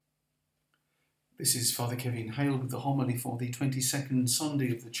This is Father Kevin Hale with the homily for the 22nd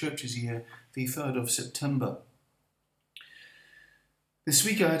Sunday of the Church's year, the 3rd of September. This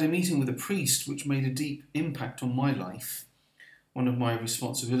week I had a meeting with a priest which made a deep impact on my life. One of my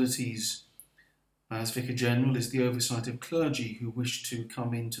responsibilities as Vicar General is the oversight of clergy who wish to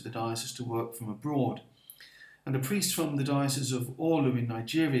come into the diocese to work from abroad. And a priest from the Diocese of Orlu in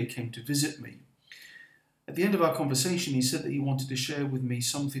Nigeria came to visit me. At the end of our conversation, he said that he wanted to share with me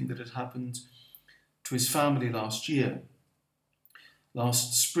something that had happened to his family last year.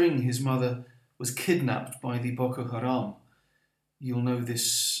 Last spring, his mother was kidnapped by the Boko Haram. You'll know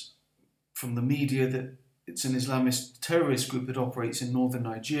this from the media that it's an Islamist terrorist group that operates in northern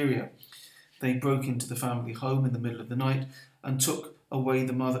Nigeria. They broke into the family home in the middle of the night and took away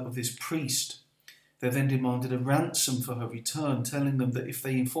the mother of this priest. They then demanded a ransom for her return, telling them that if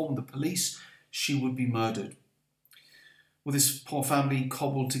they informed the police, she would be murdered. Well, this poor family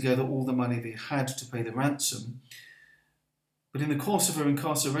cobbled together all the money they had to pay the ransom. But in the course of her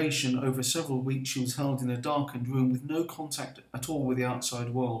incarceration, over several weeks, she was held in a darkened room with no contact at all with the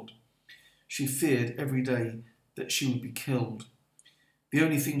outside world. She feared every day that she would be killed. The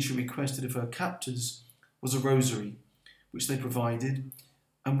only thing she requested of her captors was a rosary, which they provided,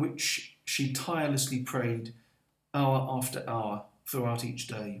 and which she tirelessly prayed hour after hour throughout each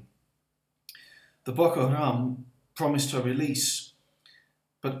day. The Boko Haram promised her release,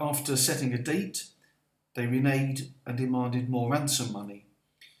 but after setting a date, they reneged and demanded more ransom money.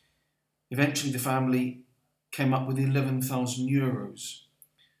 Eventually, the family came up with 11,000 euros.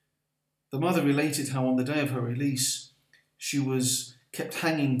 The mother related how on the day of her release, she was kept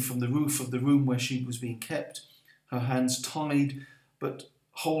hanging from the roof of the room where she was being kept, her hands tied, but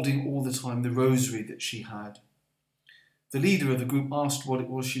holding all the time the rosary that she had. The leader of the group asked what it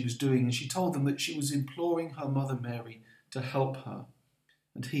was she was doing, and she told them that she was imploring her mother Mary to help her,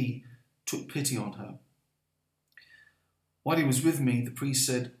 and he took pity on her. While he was with me, the priest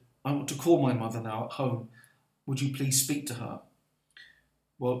said, "I want to call my mother now at home. Would you please speak to her?"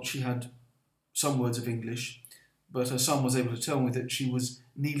 Well, she had some words of English, but her son was able to tell me that she was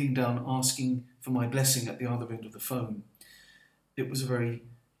kneeling down asking for my blessing at the other end of the phone. It was a very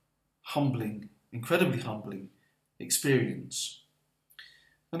humbling, incredibly humbling experience.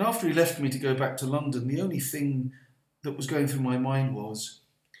 And after he left me to go back to London, the only thing that was going through my mind was,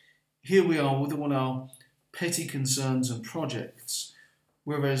 here we are with all our petty concerns and projects,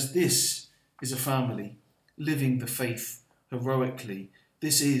 whereas this is a family living the faith heroically.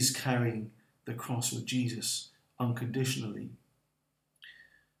 This is carrying the cross with Jesus unconditionally.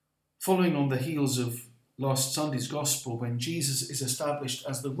 Following on the heels of last Sunday's Gospel, when Jesus is established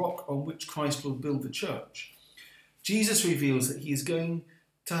as the rock on which Christ will build the church, Jesus reveals that he is going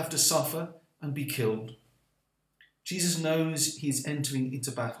to have to suffer and be killed. Jesus knows he is entering into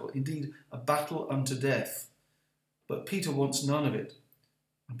battle, indeed a battle unto death. But Peter wants none of it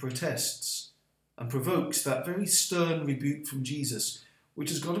and protests and provokes that very stern rebuke from Jesus, which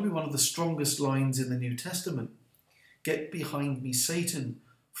has got to be one of the strongest lines in the New Testament. "Get behind me, Satan,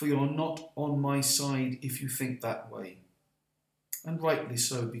 for you're not on my side if you think that way." And rightly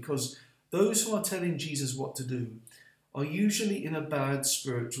so, because those who are telling Jesus what to do are usually in a bad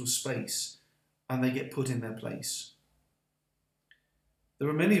spiritual space, and they get put in their place. There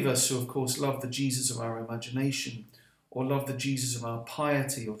are many of us who, of course, love the Jesus of our imagination, or love the Jesus of our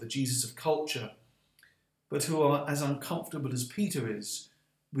piety, or the Jesus of culture, but who are as uncomfortable as Peter is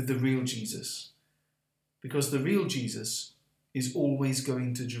with the real Jesus, because the real Jesus is always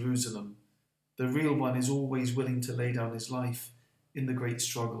going to Jerusalem. The real one is always willing to lay down his life in the great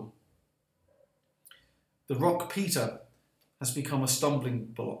struggle. The rock Peter has become a stumbling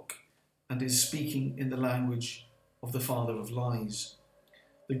block and is speaking in the language of the father of lies.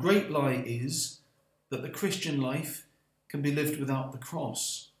 The great lie is that the Christian life can be lived without the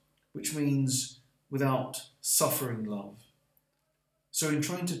cross, which means without suffering love. So in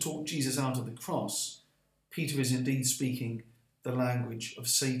trying to talk Jesus out of the cross, Peter is indeed speaking the language of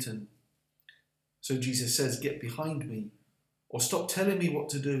Satan. So Jesus says, "Get behind me," or "Stop telling me what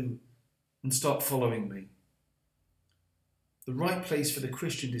to do and start following me." The right place for the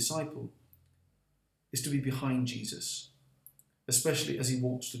Christian disciple is to be behind Jesus, especially as he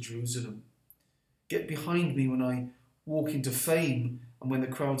walks to Jerusalem. Get behind me when I walk into fame and when the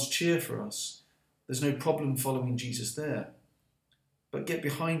crowds cheer for us. There's no problem following Jesus there. But get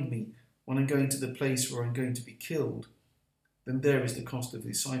behind me when I'm going to the place where I'm going to be killed. Then there is the cost of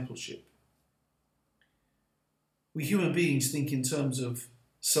discipleship. We human beings think in terms of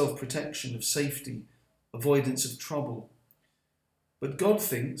self-protection, of safety, avoidance of trouble. But God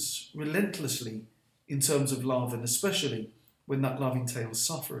thinks relentlessly in terms of love, and especially when that love entails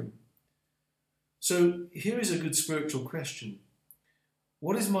suffering. So here is a good spiritual question.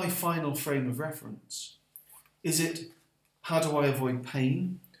 What is my final frame of reference? Is it how do I avoid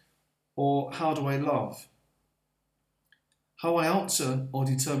pain, or how do I love? How I answer or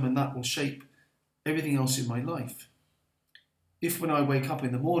determine that will shape everything else in my life. If when I wake up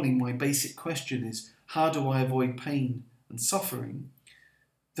in the morning my basic question is how do I avoid pain and suffering,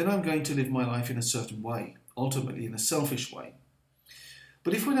 then I'm going to live my life in a certain way, ultimately in a selfish way.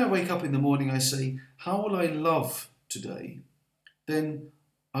 But if when I wake up in the morning I say, how will I love today? Then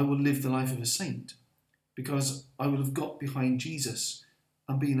I will live the life of a saint, because I will have got behind Jesus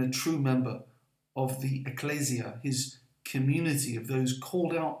and been a true member of the ecclesia, his community of those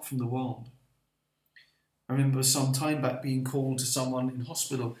called out from the world. I remember some time back being called to someone in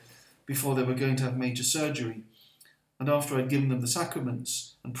hospital before they were going to have major surgery, and after I'd given them the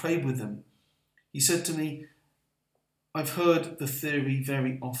sacraments and prayed with them, he said to me, I've heard the theory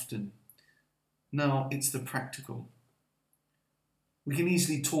very often. Now it's the practical. We can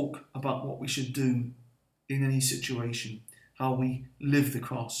easily talk about what we should do in any situation, how we live the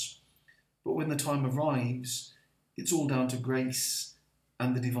cross. But when the time arrives, it's all down to grace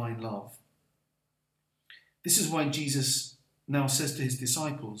and the divine love. This is why Jesus now says to his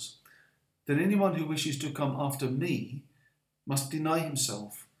disciples that anyone who wishes to come after me must deny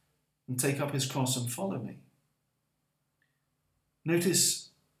himself and take up his cross and follow me. Notice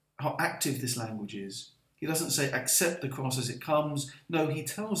how active this language is. He doesn't say accept the cross as it comes. No, he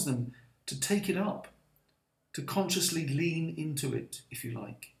tells them to take it up, to consciously lean into it, if you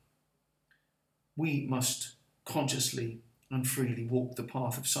like. We must consciously and freely walk the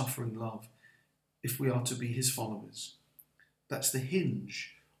path of suffering love if we are to be his followers. That's the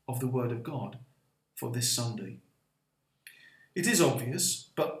hinge of the Word of God for this Sunday. It is obvious,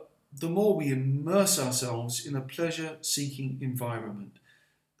 but the more we immerse ourselves in a pleasure-seeking environment,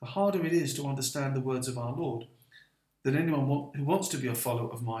 the harder it is to understand the words of our Lord, that anyone who wants to be a follower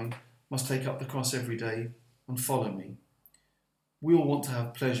of mine must take up the cross every day and follow me. We all want to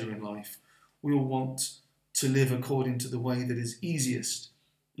have pleasure in life. We all want to live according to the way that is easiest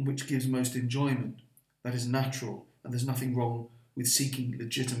and which gives most enjoyment, that is natural, and there's nothing wrong with seeking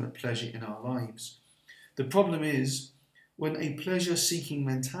legitimate pleasure in our lives. The problem is when a pleasure-seeking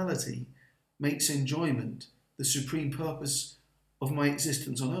mentality makes enjoyment the supreme purpose of my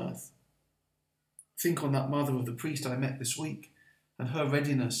existence on earth. Think on that mother of the priest I met this week and her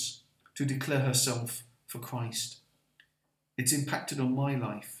readiness to declare herself for Christ. It's impacted on my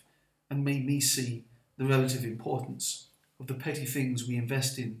life and made me see the relative importance of the petty things we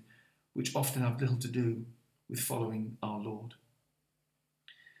invest in, which often have little to do with following our Lord.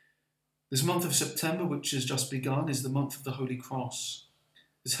 This month of September, which has just begun, is the month of the Holy Cross.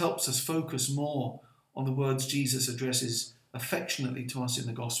 This helps us focus more on the words Jesus addresses affectionately to us in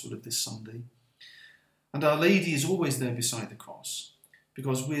the Gospel of this Sunday. And Our Lady is always there beside the cross,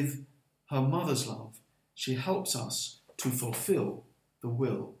 because with her mother's love, she helps us to fulfill the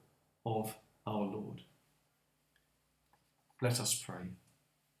will of our Lord. Let us pray.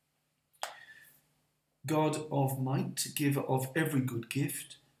 God of might, giver of every good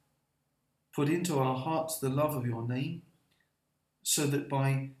gift, put into our hearts the love of your name, so that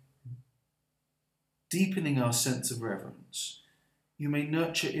by deepening our sense of reverence, you may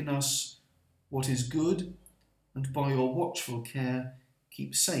nurture in us what is good, and by your watchful care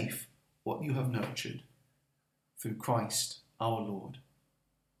keep safe what you have nurtured. Through Christ our Lord.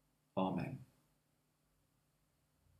 Amen.